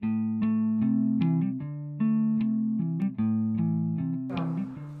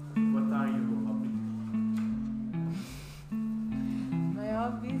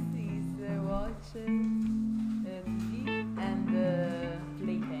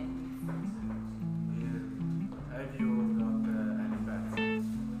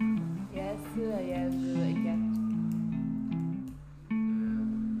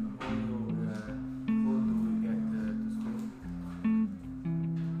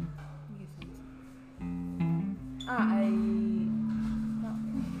I no.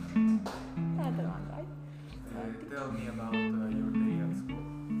 Another one, right? Tell me about your day at school.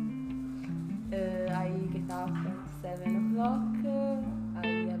 I get up at 7 o'clock. I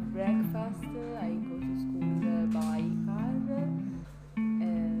have breakfast. I go to school by car.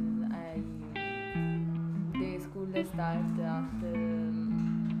 The school starts at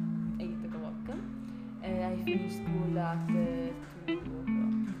 8 o'clock. I finish school at 2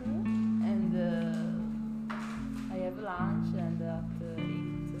 o'clock, and I have lunch. And at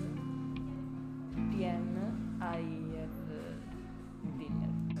 8 p.m. I